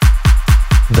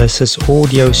This is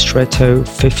Audio Stretto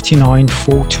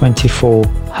 59424.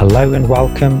 Hello and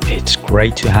welcome, it's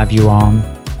great to have you on.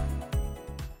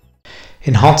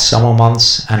 In hot summer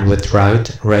months and with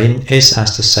drought, rain is,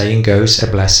 as the saying goes, a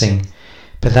blessing.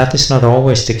 But that is not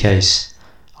always the case.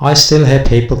 I still hear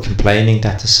people complaining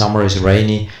that the summer is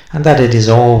rainy and that it is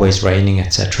always raining,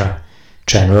 etc.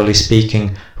 Generally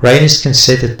speaking, rain is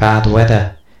considered bad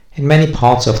weather. In many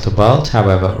parts of the world,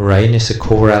 however, rain is a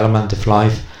core element of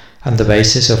life and the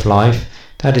basis of life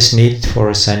that is needed for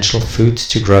essential food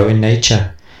to grow in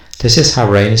nature. This is how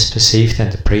rain is perceived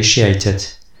and appreciated.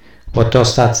 What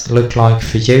does that look like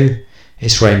for you?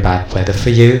 Is rain bad weather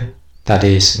for you? That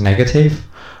is negative?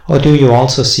 Or do you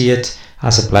also see it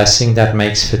as a blessing that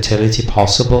makes fertility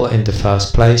possible in the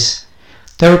first place?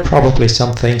 There are probably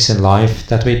some things in life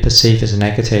that we perceive as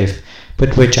negative,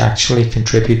 but which actually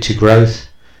contribute to growth.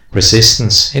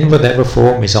 Resistance, in whatever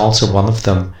form, is also one of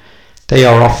them. They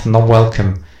are often not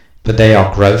welcome, but they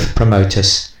are growth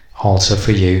promoters, also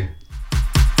for you.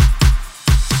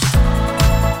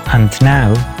 And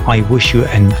now, I wish you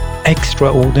an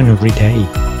extraordinary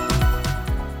day.